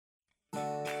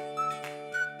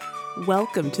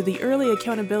Welcome to the Early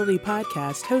Accountability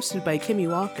Podcast hosted by Kimmy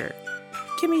Walker.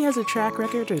 Kimmy has a track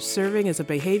record of serving as a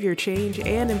behavior change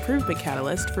and improvement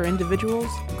catalyst for individuals,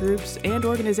 groups, and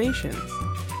organizations.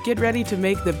 Get ready to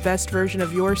make the best version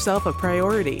of yourself a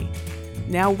priority.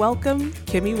 Now welcome,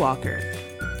 Kimmy Walker.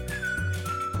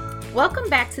 Welcome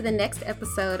back to the next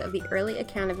episode of the Early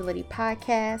Accountability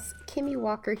Podcast. Kimmy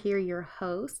Walker here, your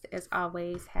host. As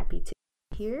always, happy to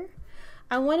be here.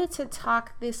 I wanted to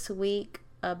talk this week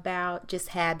about just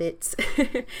habits.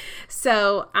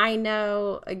 So I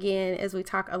know, again, as we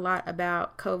talk a lot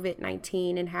about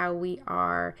COVID-19 and how we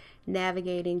are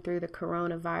navigating through the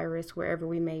coronavirus wherever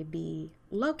we may be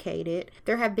located,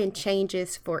 there have been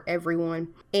changes for everyone,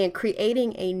 and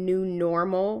creating a new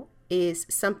normal is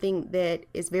something that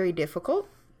is very difficult.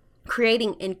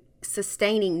 Creating and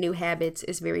sustaining new habits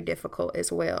is very difficult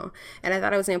as well. And I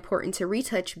thought it was important to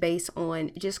retouch base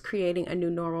on just creating a new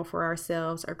normal for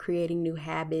ourselves or creating new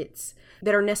habits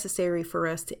that are necessary for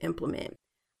us to implement.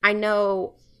 I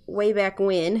know way back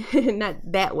when, not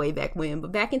that way back when,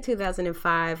 but back in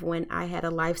 2005, when I had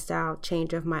a lifestyle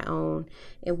change of my own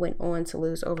and went on to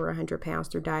lose over 100 pounds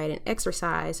through diet and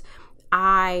exercise,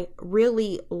 I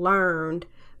really learned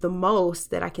the most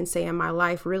that I can say in my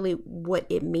life, really what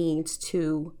it means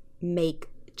to make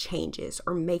changes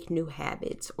or make new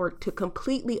habits, or to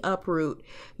completely uproot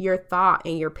your thought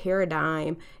and your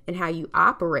paradigm and how you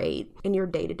operate in your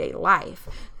day-to-day life.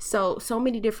 So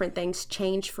many different things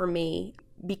changed for me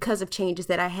because of changes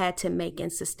that I had to make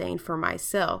and sustain for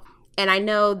myself. And I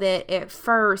know that at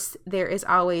first there is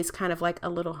always kind of like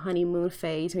a little honeymoon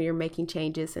phase when you're making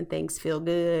changes and things feel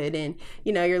good and,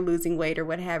 you're losing weight or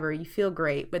whatever, you feel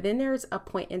great. But then there's a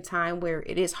point in time where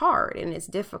it is hard and it's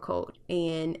difficult,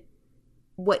 and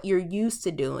what you're used to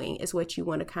doing is what you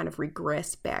want to kind of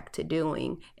regress back to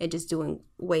doing, and just doing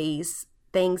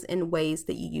things in ways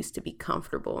that you used to be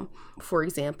comfortable. For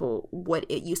example, what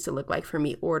it used to look like for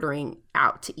me ordering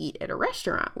out to eat at a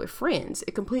restaurant with friends,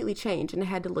 it completely changed and it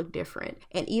had to look different.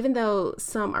 And even though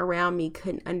some around me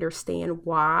couldn't understand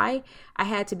why, I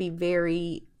had to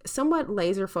be somewhat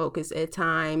laser focused at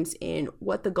times in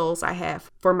what the goals I have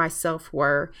for myself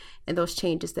were, and those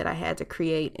changes that I had to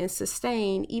create and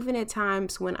sustain, even at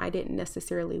times when I didn't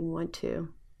necessarily want to.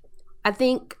 I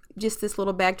think just this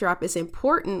little backdrop is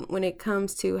important when it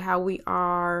comes to how we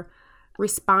are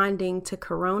responding to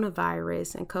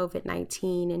coronavirus and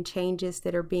COVID-19 and changes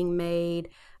that are being made.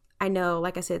 I know,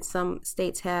 like I said, some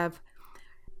states have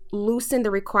loosened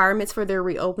the requirements for their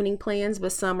reopening plans,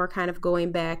 but some are kind of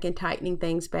going back and tightening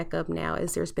things back up now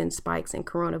as there's been spikes in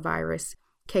coronavirus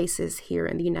cases here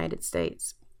in the United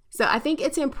States. So I think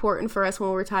it's important for us when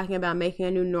we're talking about making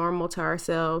a new normal to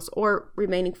ourselves or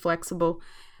remaining flexible,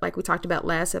 like we talked about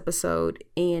last episode,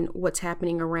 and what's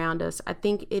happening around us. I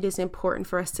think it is important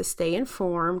for us to stay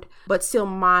informed, but still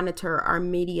monitor our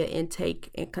media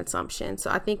intake and consumption. So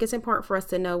I think it's important for us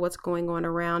to know what's going on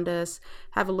around us,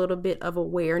 have a little bit of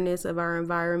awareness of our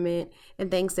environment and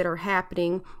things that are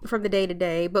happening from the day to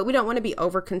day, but we don't want to be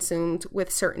overconsumed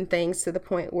with certain things to the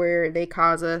point where they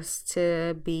cause us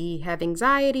to have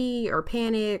anxiety or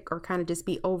panic, or kind of just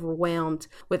be overwhelmed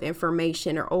with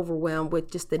information or overwhelmed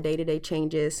with just the day-to-day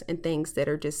changes and things that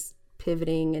are just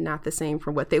pivoting and not the same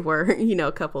from what they were,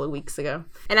 a couple of weeks ago.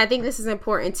 And I think this is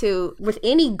important too, with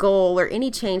any goal or any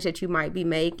change that you might be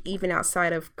making, even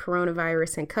outside of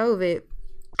coronavirus and COVID.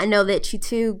 I know that you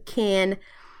too can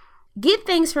get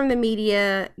things from the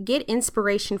media, get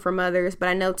inspiration from others, but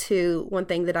I know too, one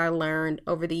thing that I learned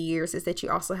over the years is that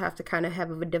you also have to kind of have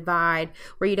a divide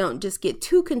where you don't just get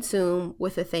too consumed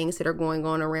with the things that are going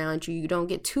on around you. You don't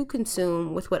get too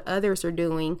consumed with what others are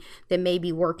doing that may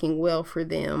be working well for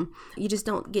them. You just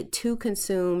don't get too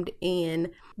consumed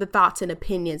in the thoughts and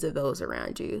opinions of those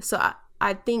around you. So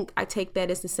I think I take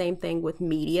that as the same thing with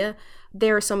media.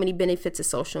 There are so many benefits of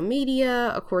social media.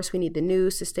 Of course, we need the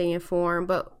news to stay informed,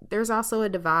 but there's also a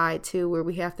divide too, where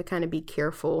we have to kind of be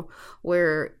careful,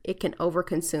 where it can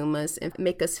overconsume us and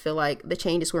make us feel like the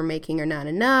changes we're making are not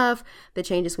enough, the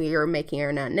changes we are making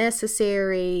are not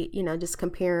necessary, just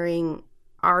comparing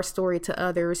our story to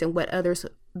others and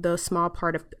the small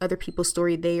part of other people's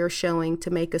story they are showing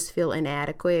to make us feel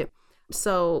inadequate.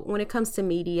 So when it comes to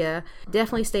media,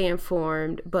 definitely stay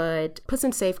informed, but put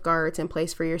some safeguards in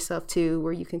place for yourself too,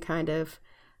 where you can kind of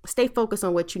stay focused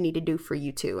on what you need to do for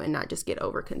you too, and not just get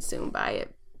overconsumed by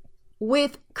it.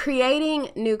 With creating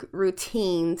new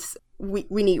routines, we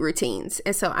need routines.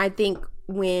 And so I think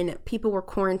when people were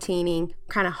quarantining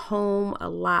kind of home a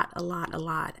lot,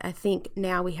 I think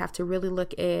now we have to really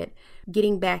look at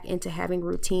getting back into having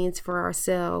routines for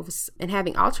ourselves and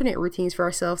having alternate routines for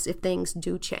ourselves if things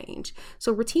do change.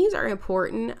 So routines are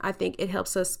important. I think it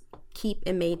helps us keep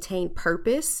and maintain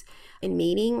purpose and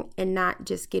meaning, and not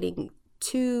just getting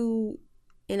too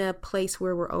in a place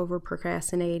where we're over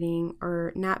procrastinating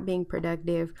or not being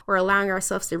productive, or allowing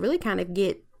ourselves to really kind of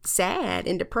get sad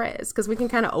and depressed, because we can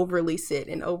kind of overly sit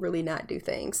and overly not do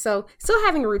things. So still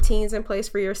having routines in place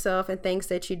for yourself and things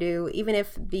that you do, even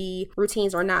if the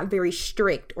routines are not very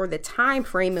strict or the time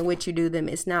frame in which you do them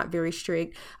is not very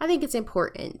strict, I think it's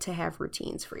important to have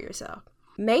routines for yourself.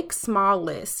 Make small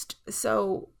lists.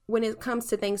 So when it comes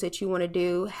to things that you want to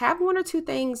do, have 1 or 2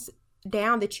 things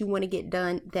down that you want to get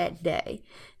done that day.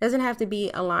 It doesn't have to be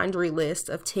a laundry list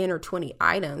of 10 or 20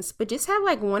 items, but just have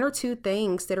like 1 or 2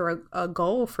 things that are a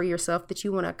goal for yourself that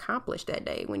you want to accomplish that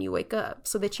day when you wake up,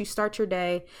 so that you start your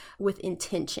day with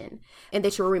intention and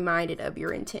that you're reminded of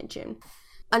your intention.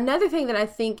 Another thing that I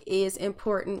think is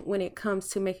important when it comes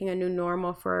to making a new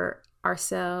normal for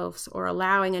ourselves, or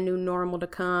allowing a new normal to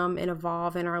come and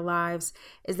evolve in our lives,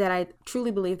 is that I truly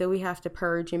believe that we have to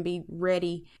purge and be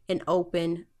ready and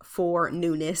open for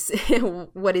newness.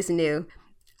 What is new?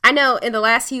 I know in the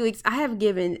last few weeks, I have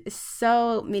given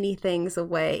so many things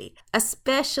away,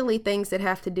 especially things that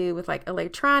have to do with like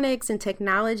electronics and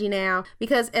technology now,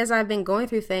 because as I've been going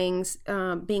through things,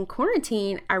 being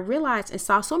quarantined, I realized and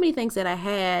saw so many things that I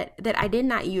had that I did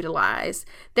not utilize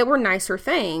that were nicer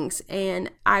things. And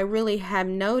I really have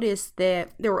noticed that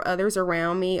there were others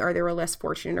around me, or there were less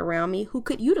fortunate around me, who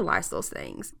could utilize those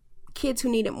things. Kids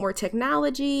who needed more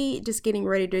technology, just getting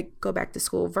ready to go back to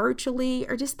school virtually,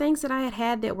 or just things that I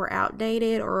had that were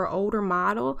outdated or an older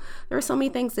model. There are so many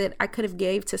things that I could have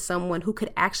gave to someone who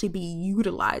could actually be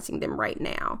utilizing them right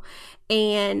now.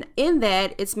 And in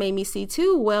that, it's made me see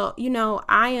too, well,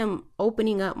 I am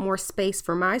opening up more space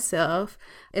for myself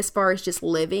as far as just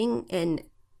living and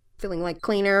feeling like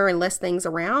cleaner and less things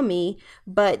around me.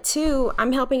 But 2,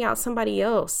 I'm helping out somebody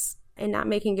else and not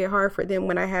making it hard for them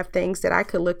when I have things that I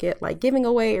could look at like giving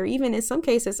away, or even in some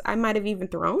cases, I might have even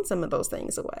thrown some of those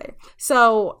things away.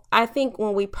 So I think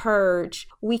when we purge,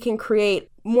 we can create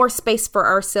more space for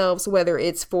ourselves, whether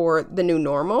it's for the new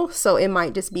normal. So it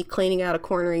might just be cleaning out a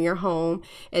corner in your home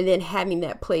and then having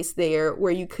that place there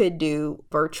where you could do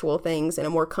virtual things in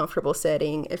a more comfortable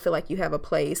setting and feel like you have a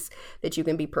place that you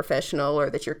can be professional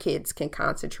or that your kids can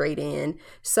concentrate in.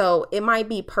 So it might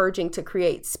be purging to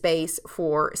create space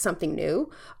for something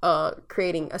new,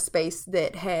 creating a space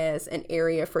that has an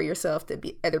area for yourself to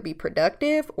either be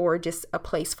productive or just a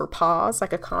place for pause,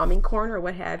 like a calming corner or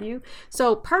what have you.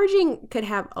 So purging could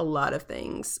have a lot of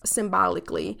things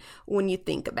symbolically when you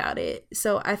think about it.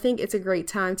 So I think it's a great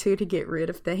time too to get rid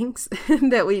of things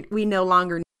that we no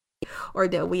longer need, or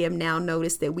that we have now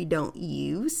noticed that we don't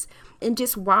use, and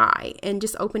just why, and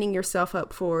just opening yourself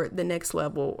up for the next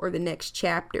level or the next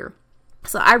chapter.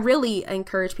 So I really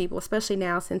encourage people, especially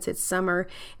now since it's summer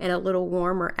and a little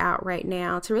warmer out right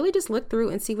now, to really just look through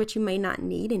and see what you may not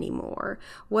need anymore.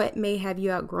 What may have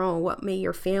you outgrown? What may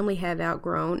your family have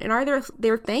outgrown? And are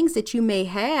there things that you may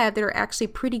have that are actually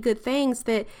pretty good things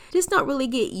that just don't really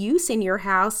get use in your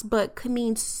house, but could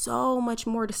mean so much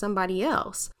more to somebody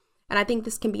else? And I think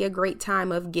this can be a great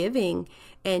time of giving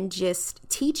and just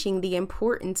teaching the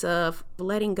importance of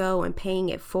letting go and paying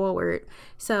it forward.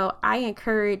 So I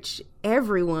encourage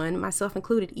everyone, myself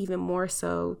included, even more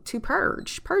so, to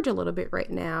purge a little bit right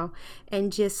now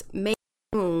and just make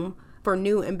room for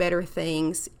new and better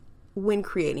things when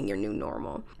creating your new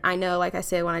normal. I know, like I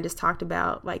said, when I just talked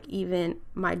about like even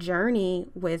my journey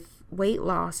with weight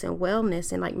loss and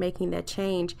wellness and like making that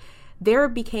change, there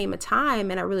became a time,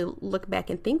 and I really look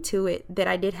back and think to it, that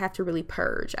I did have to really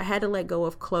purge. I had to let go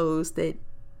of clothes that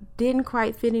didn't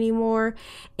quite fit anymore.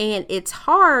 And it's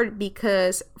hard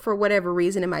because for whatever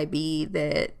reason, it might be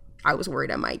that I was worried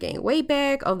I might gain weight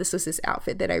back. Oh, this was this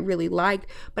outfit that I really liked,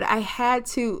 but I had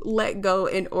to let go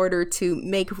in order to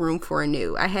make room for a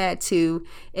new. I had to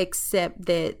accept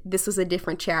that this was a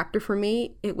different chapter for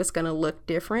me. It was going to look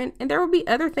different, and there would be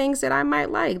other things that I might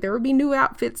like. There would be new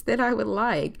outfits that I would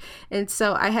like. And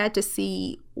so I had to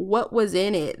see what was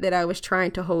in it that I was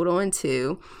trying to hold on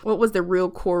to. What was the real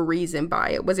core reason by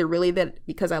it? Was it really that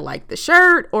because I liked the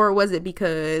shirt, or was it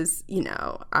because,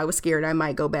 I was scared I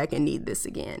might go back and need this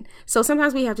again? So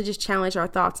sometimes we have to just challenge our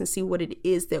thoughts and see what it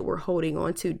is that we're holding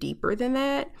on to deeper than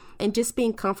that, and just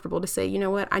being comfortable to say, you know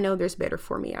what, I know there's better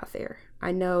for me out there.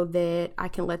 I know that I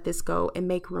can let this go and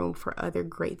make room for other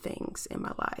great things in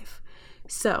my life.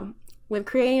 So with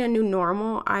creating a new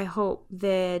normal, I hope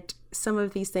that some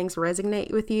of these things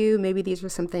resonate with you. Maybe these are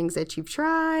some things that you've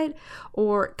tried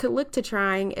or could look to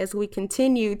trying as we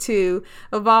continue to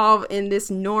evolve in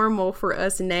this normal for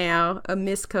us now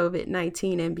amidst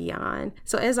COVID-19 and beyond.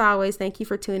 So as always, thank you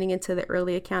for tuning into the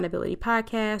Early Accountability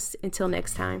Podcast. Until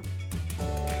next time.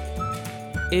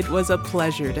 It was a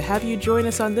pleasure to have you join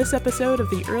us on this episode of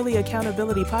the Early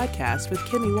Accountability Podcast with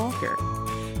Kimmy Walker.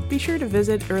 Be sure to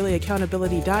visit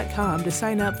earlyaccountability.com to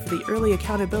sign up for the Early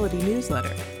Accountability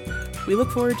newsletter. We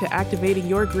look forward to activating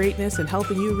your greatness and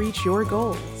helping you reach your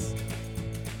goals.